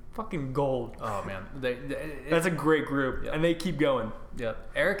 fucking gold. Oh man. That's a great group, Yep. and they keep going. Yeah,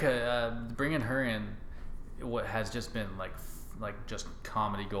 Erica, bringing her in, what has just been like just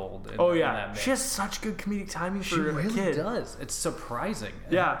comedy gold. In, Oh in yeah, that mix. she has such good comedic timing She for a really kid. does. It's surprising.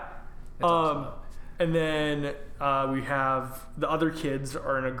 Yeah. It's awesome, though. And then we have the other kids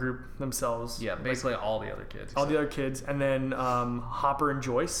are in a group themselves. Yeah, Like, basically all the other kids. all the other kids, and then Hopper and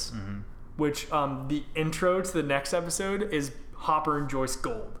Joyce, which the intro to the next episode is Hopper and Joyce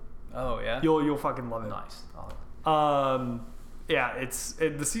gold. Oh yeah. You'll fucking love it. Nice. Oh. Yeah,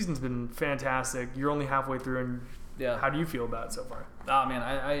 the season's been fantastic. You're only halfway through, and Yeah. how do you feel about it so far? Oh man,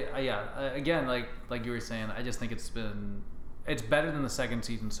 again, like you were saying, I just think it's better than the second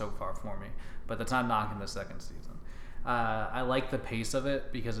season so far for me, but that's not knocking the second season. I like the pace of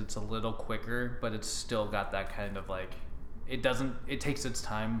it because it's a little quicker, but it's still got that kind of like it takes its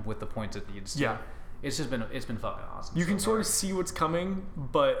time with the points it needs to. Yeah. It's been fucking awesome. You so can sort far. of see what's coming,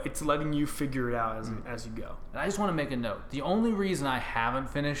 but it's letting you figure it out as you go. And I just want to make a note. The only reason I haven't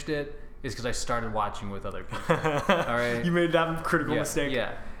finished it is because I started watching with other people. All right. You made that critical Yeah, mistake.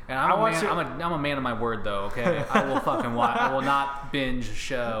 Yeah. And I watched I'm a man of my word, though. Okay, I will fucking watch. I will not binge a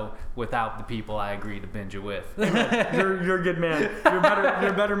show without the people I agree to binge it with. You're a good man. You're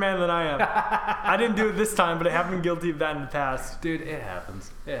a better man than I am. I didn't do it this time, but I have been guilty of that in the past. Dude, it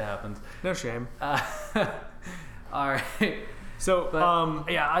happens. It happens. No shame. All right. So,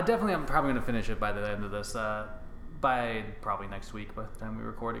 But, yeah, I'm probably gonna finish it by the end of this. By probably next week, by the time we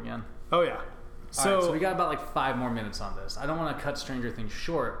record again. oh yeah. So we got about like 5 more minutes on this. I don't want to cut Stranger Things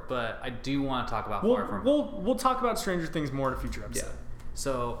short, but I do want to talk about Far From Home. We'll talk about Stranger Things more in a future Yeah. episode.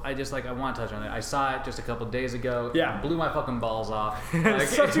 So I want to touch on it. I saw it just a couple days ago. Yeah. It blew my fucking balls off.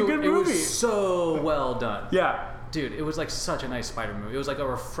 It's such a good It movie. was so well done. Yeah. Dude, it was like such a nice Spider-Man movie. It was like a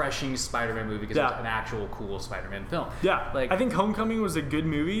refreshing Spider-Man movie because it was Yeah. an actual cool Spider-Man film. Yeah, Like I think Homecoming was a good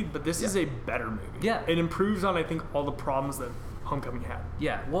movie, but this is a better movie. Yeah. It improves on, I think, all the problems that Homecoming had.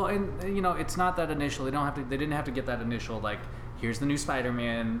 Yeah, well, and you know, it's not that initial. They didn't have to get that initial like, here's the new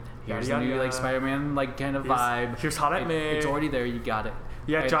Spider-Man, here's Yada, the new yada. like Spider-Man like kind of Here's- vibe. here's Hot Aunt May. It's already there. You got it.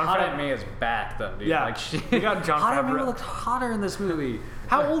 Yeah, And Jon Hot Fav- Aunt May is back though, dude. Yeah, like she, we got Jon Hot Aunt May Favreau. looked hotter in this movie.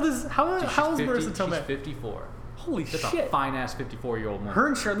 How old is Dude, how she's old is 50 Marissa Tomei? She's 54. Holy That's a shit! fine ass 54-year-old woman. Her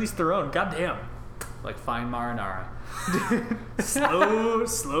and Charlize Theron. Goddamn. Like fine marinara.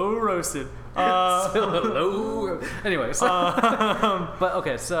 slow roasted. Hello. Anyways, but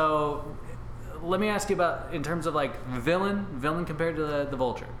okay, so let me ask you about in terms of like villain compared to the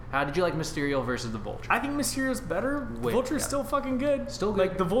Vulture. How did you like Mysterio versus the Vulture? I think Mysterio's better. Wait, Vulture's yeah. still fucking good. Still good.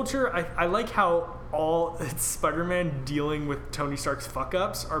 Like the Vulture, I like how all it's Spider-Man dealing with Tony Stark's fuck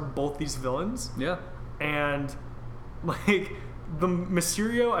ups are both these villains. Yeah. And like the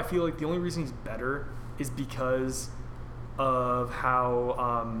Mysterio, I feel like the only reason he's better is because of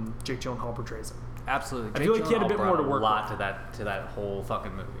how Jake Gyllenhaal portrays him. Absolutely. I feel like he had a bit more to work a lot with. to that whole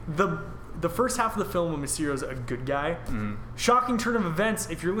fucking movie. The first half of the film when Mysterio's a good guy, Mm-hmm. shocking turn of events.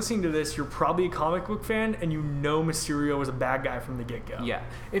 If you're listening to this, you're probably a comic book fan and you know Mysterio was a bad guy from the get-go. Yeah.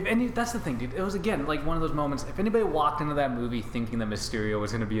 That's the thing, dude. It was again like one of those moments. If anybody walked into that movie thinking that Mysterio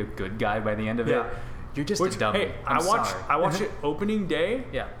was going to be a good guy by the end of Yeah. it, you're just Which, a dummy. hey, I'm sorry. I watched it opening day,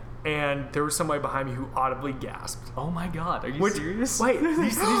 Yeah. and there was somebody behind me who audibly gasped. Oh my god, are you Which, serious? Wait,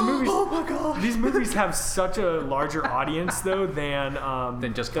 these movies. Oh my god. These movies have such a larger audience though than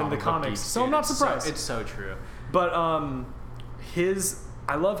Than just the comic book comics. geeks, So dude. I'm not It's surprised. it's so true. But I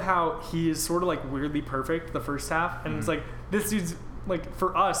love how he is sort of like weirdly perfect the first half, and it's like this dude's like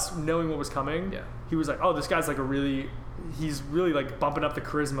for us knowing what was coming. Yeah. He was like, oh, this guy's like he's really like bumping up the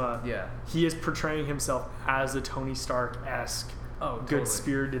charisma. Yeah. He is portraying himself as a Tony Stark-esque, Totally.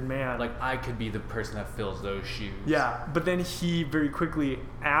 good-spirited man. Like I could be the person that fills those shoes. Yeah, but then he very quickly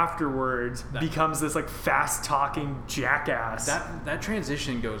afterwards becomes this like fast-talking jackass. That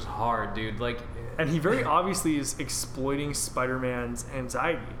transition goes hard, dude. Like, and he very obviously is exploiting Spider-Man's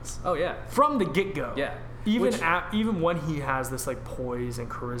anxieties oh yeah. from the get-go. Yeah. Even Which- even when he has this like poise and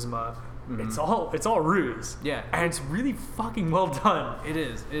charisma, it's all ruse. Yeah. And it's really fucking well done. It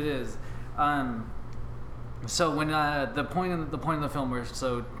is. It is. So when the point in the film where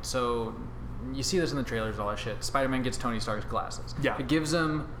so you see this in the trailers, all that shit. Spider-Man gets Tony Stark's glasses. Yeah. It gives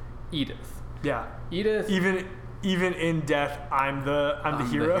him Edith. Yeah. Edith. Even in death, I'm the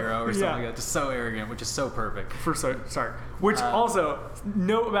hero. or something like that. Just so arrogant, which is so perfect. Sorry. Which also,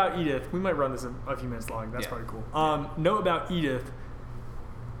 note about Edith. We might run this a few minutes long. That's Yeah. probably cool. Note about Edith.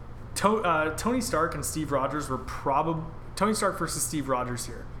 Tony Stark and Steve Rogers were probably Tony Stark versus Steve Rogers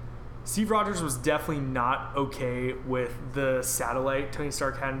here. Steve Rogers was definitely not okay with the satellite Tony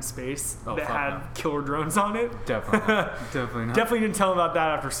Stark had in space Oh, that fuck had no. killer drones on it. Definitely not. Definitely not. Definitely didn't tell him about that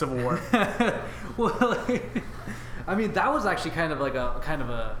after Civil War. Well, I mean, that was actually kind of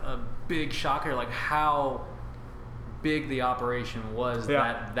a big shocker, like how big the operation was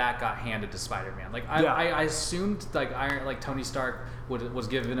Yeah. that got handed to Spider-Man. Like Yeah. I assumed like Tony Stark was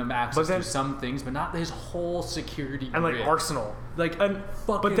giving him access then- to some things, but not his whole security and like grid. Arsenal. Like And,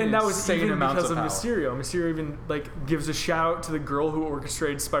 fucking but then that was insane even amounts because of power. Mysterio. Mysterio even like gives a shout out to the girl who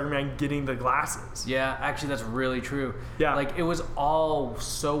orchestrated Spider-Man getting the glasses. Yeah, actually, that's really true. Yeah. like it was all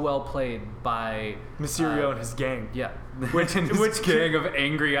so well played by Mysterio and his gang. Yeah, Which gang of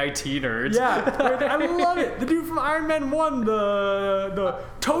angry IT nerds. Yeah, I love it. The dude from Iron Man 1, the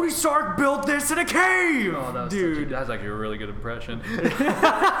Tony Stark built this in a cave. Oh, that was dude. that's actually a really good impression.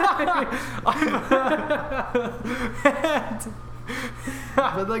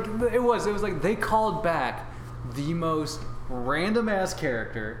 But like it was like they called back the most random ass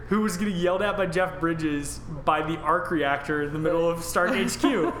character. Who was getting yelled at by Jeff Bridges by the arc reactor in the middle of Stark HQ,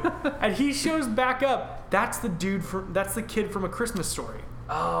 and he shows back up. That's the kid from A Christmas Story.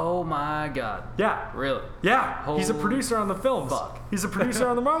 Oh my god. Yeah. Really? Yeah, he's a Holy producer on the films. fuck. He's a producer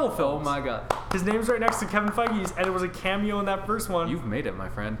on the Marvel Oh films. my god. His name's right next to Kevin Feige's, and it was a cameo in that first one. You've made it, my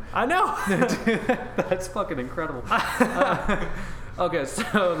friend. I know. That's fucking incredible. Okay,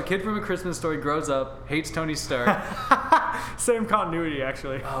 so the kid from A Christmas Story grows up, hates Tony Stark, Same continuity,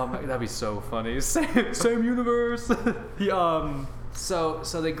 actually. Oh my, that'd be so funny. Same universe. He So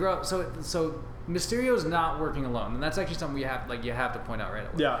they grow up. So Mysterio's not working alone, and that's actually something you have to point out right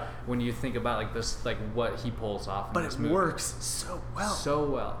away. Yeah. When you think about like this, like what he pulls off. In but this it movie. works so well. So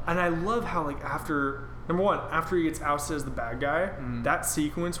well. And I love how like after number one, after he gets ousted as the bad guy, that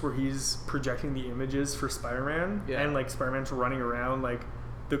sequence where he's projecting the images for Spider-Man and like Spider-Man's running around like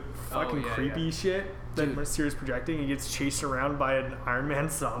the fucking creepy shit that Mysterio's projecting. He gets chased around by an Iron Man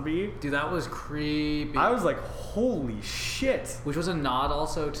zombie. Dude, that was creepy. I was like, holy shit. Which was a nod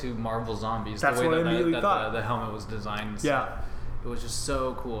also to Marvel Zombies. That's the way what I that immediately thought. The helmet was designed. And Yeah. stuff. It was just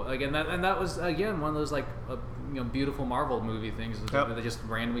so cool. Like, and that was again one of those like beautiful Marvel movie things. Where they just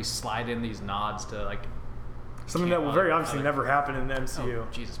randomly slide in these nods to like something that will very obviously never happen in the MCU. Oh,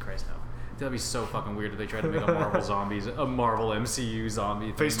 Jesus Christ, no. That'd be so fucking weird if they tried to make a Marvel MCU zombie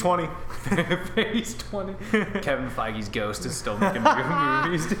thing. Phase 20. Phase 20. Kevin Feige's ghost is still making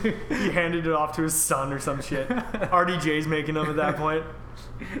movies, dude. He handed it off to his son or some shit. RDJ's making them at that point.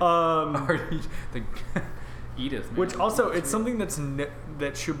 Edith. Man. Which also, it's something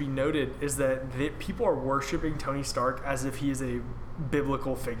that should be noted is that people are worshiping Tony Stark as if he is a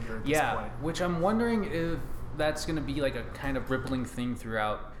biblical figure at this point. Which I'm wondering if that's going to be like a kind of rippling thing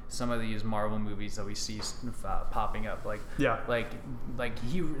throughout some of these Marvel movies that we see popping up. Like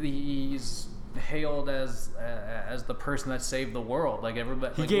he's hailed as the person that saved the world. Like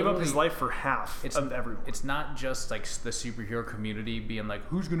everybody, he gave up his life for half of everyone. It's not just like the superhero community being like,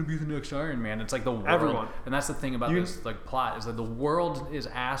 who's going to be the next Iron Man? It's like the world. Everyone. And that's the thing about this like plot is that the world is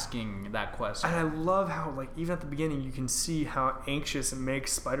asking that question. And I love how like even at the beginning you can see how anxious it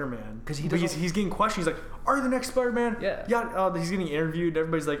makes Spider-Man because he's getting questions. He's like, "Are you the next Spider-Man?" Yeah. He's getting interviewed.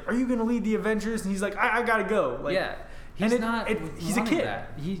 Everybody's like, "Are you going to lead the Avengers?" And he's like, "I gotta go." Like, yeah. He's he's a kid.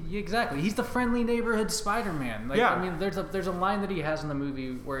 Exactly. He's the friendly neighborhood Spider-Man. Like, I mean, there's a line that he has in the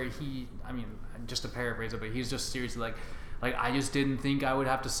movie where just to paraphrase it, but he's just seriously like I just didn't think I would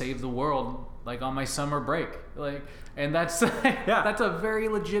have to save the world like on my summer break. Like, and that's that's a very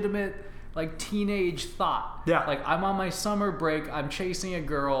legitimate like teenage thought. Yeah. Like, I'm on my summer break. I'm chasing a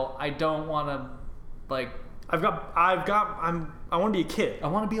girl. I don't want to like. I want to be a kid. I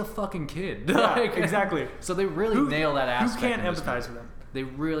want to be a fucking kid. Yeah, exactly. So they really nail that aspect. Who can't empathize with him? They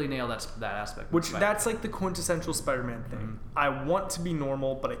really nail that aspect. Which that's like the quintessential Spider-Man thing. Mm-hmm. I want to be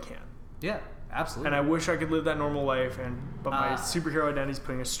normal, but I can't. Yeah, absolutely. And I wish I could live that normal life, but my superhero identity is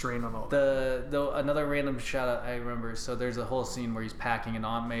putting a strain on all that. Another random shout out I remember. So there's a whole scene where he's packing, and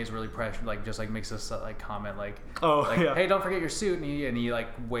Aunt May's really pressured, like just like makes us like comment like, hey, don't forget your suit, and he like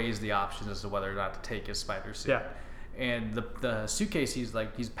weighs the options as to whether or not to take his spider suit. Yeah. And the suitcase he's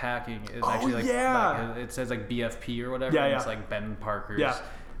packing is actually like it says like BFP or whatever. Yeah, and it's like Ben Parker's. Yeah.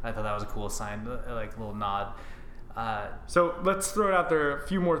 I thought that was a cool sign, like a little nod. So let's throw it out there. A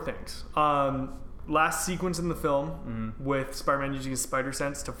few more things. Last sequence in the film with Spider-Man using his spider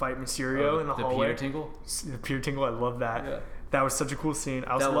sense to fight Mysterio in the hallway. Peter Tingle? The Peter Tingle, I love that. Yeah. That was such a cool scene.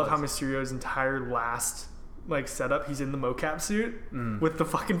 I also love how Mysterio's entire last setup, he's in the mocap suit with the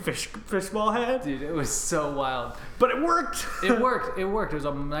fucking fishball head. Dude, it was so wild. But it worked. It worked. It was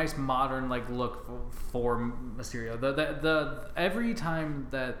a nice modern look for Mysterio. The every time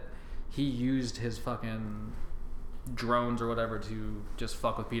that he used his fucking drones or whatever to just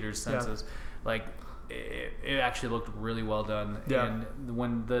fuck with Peter's senses, it actually looked really well done. Yeah. And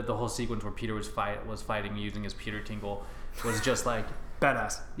when the whole sequence where Peter was fighting using his Peter Tingle was just like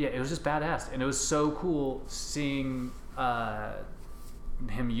badass. Yeah, it was just badass, and it was so cool seeing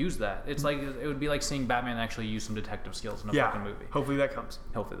him use that. It's like it would be like seeing Batman actually use some detective skills in a fucking movie. Hopefully that comes.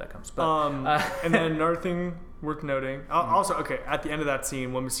 But, and then another thing worth noting. Also, at the end of that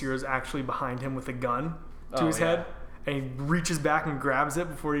scene, when Mysterio's actually behind him with a gun to his head, and he reaches back and grabs it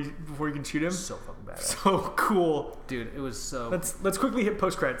before he can shoot him. So fucking badass. So cool, dude. It was so. Let's quickly hit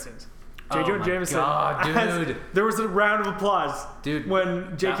post-credit scenes. J. Jonah Jameson. God, dude. There was a round of applause, dude,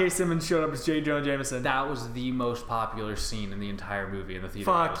 when J.K. Simmons showed up as J. Jonah Jameson. That was the most popular scene in the entire movie in the theater.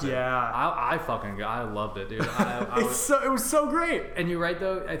 Fuck yeah! I loved it, dude. It was so great. And you're right,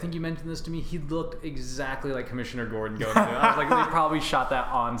 though. I think you mentioned this to me. He looked exactly like Commissioner Gordon going through. I was like, they probably shot that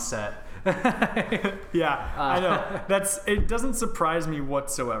on set. Yeah, I know. It doesn't surprise me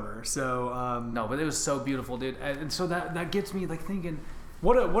whatsoever. So no, but it was so beautiful, dude. And so that gets me thinking.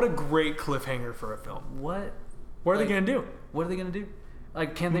 What a great cliffhanger for a film. What are they gonna do? What are they gonna do?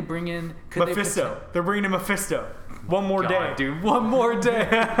 Like, can they bring in Mephisto? They're bringing in Mephisto. One more day, dude. One more day.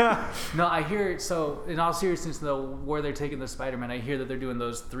 No, I hear. So, in all seriousness, though, where they're taking the Spider-Man, I hear that they're doing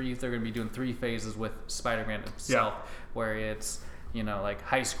They're gonna be doing 3 phases with Spider-Man himself, where it's like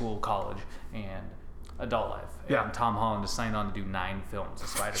high school, college, and adult life. Yeah. And Tom Holland has signed on to do 9 films of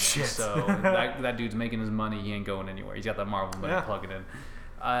Spider-Man. Shit. So that dude's making his money. He ain't going anywhere. He's got that Marvel money Yeah. plugging in.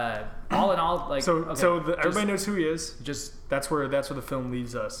 All in all, like everybody knows who he is. Just That's where the film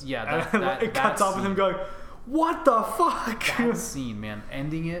leaves us. Yeah, And it cuts off with him going, "What the fuck?" that scene, man,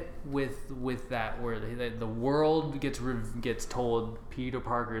 ending it with that where the world gets told Peter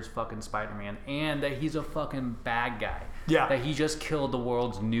Parker is fucking Spider-Man and that he's a fucking bad guy. Yeah. That he just killed the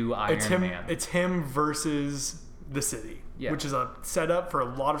world's new Iron Man. It's him versus the city, Yeah. which is a setup for a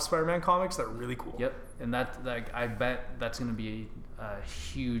lot of Spider-Man comics that are really cool. Yep, and I bet that's going to be a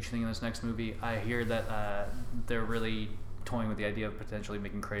huge thing in this next movie. I hear that they're really toying with the idea of potentially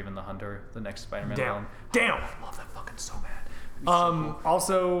making Kraven the Hunter the next Spider-Man villain. Damn. I love that fucking so bad. It'd be so cool.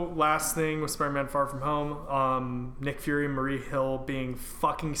 Also, last thing with Spider-Man Far From Home, Nick Fury and Marie Hill being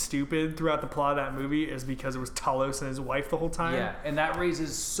fucking stupid throughout the plot of that movie is because it was Talos and his wife the whole time. Yeah, and that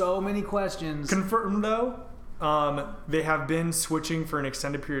raises so many questions. Confirmed though, they have been switching for an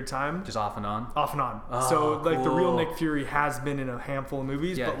extended period of time. Just off and on. Off and on. Oh, so like the real cool. Nick Fury has been in a handful of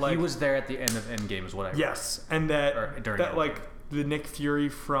movies, Yeah, but like he was there at the end of Endgame is what I read. yes, and Or during that Endgame. like the Nick Fury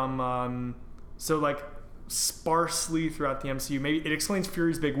from so like sparsely throughout the MCU, maybe it explains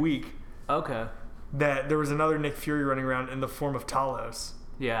Fury's big week Okay. that there was another Nick Fury running around in the form of Talos.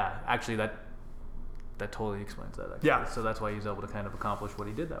 Yeah, actually that totally explains that. Actually. Yeah. So that's why he's able to kind of accomplish what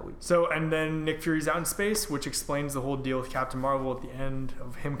he did that week. So, and then Nick Fury's out in space, which explains the whole deal with Captain Marvel at the end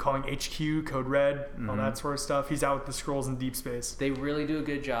of him calling HQ Code Red, all that sort of stuff. He's out with the Skrulls in deep space. They really do a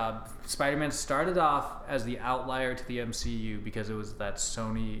good job. Spider-Man started off as the outlier to the MCU because it was that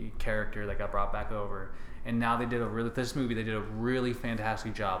Sony character that got brought back over. And now they did a really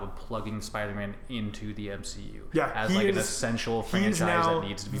fantastic job of plugging Spider-Man into the MCU. Yeah, as he like an is- essential he is franchise now that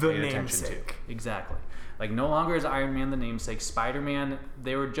needs to be the paid attention to. namesake. Exactly. Like no longer is Iron Man the namesake. Spider-Man,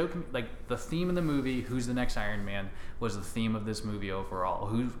 they were joking like the theme of the movie, who's the next Iron Man, was the theme of this movie overall.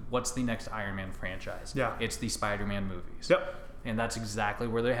 What's the next Iron Man franchise? Yeah. It's the Spider-Man movies. Yep. And that's exactly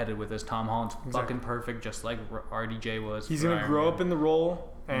where they're headed with this. Tom Holland's fucking perfect, just like RDJ was. He's for going to Iron grow Man. up in the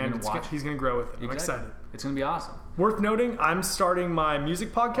role, and gonna watch. he's going to grow with it. I'm Exactly. excited. It's gonna be awesome. Worth noting, I'm starting my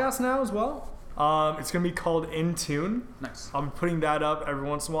music podcast now as well. It's going to be called In Tune. Nice. I'll be putting that up every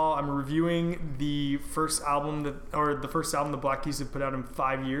once in a while. I'm reviewing the first album the Black Keys have put out in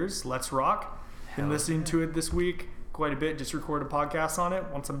 5 years, Let's Rock. Been Hell listening to it this week quite a bit. Just recorded a podcast on it.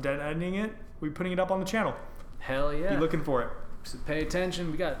 Once I'm done editing it, we'll be putting it up on the channel. Hell yeah. Be looking for it. So pay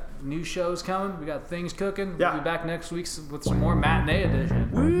attention. We got new shows coming. We got things cooking. Yeah. We'll be back next week with some more matinee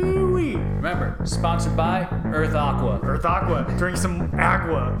edition. Woo-wee! Remember, sponsored by Earth Aqua. Earth Aqua. Drink some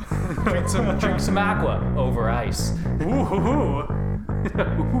agua. Drink some aqua over ice. Ooh.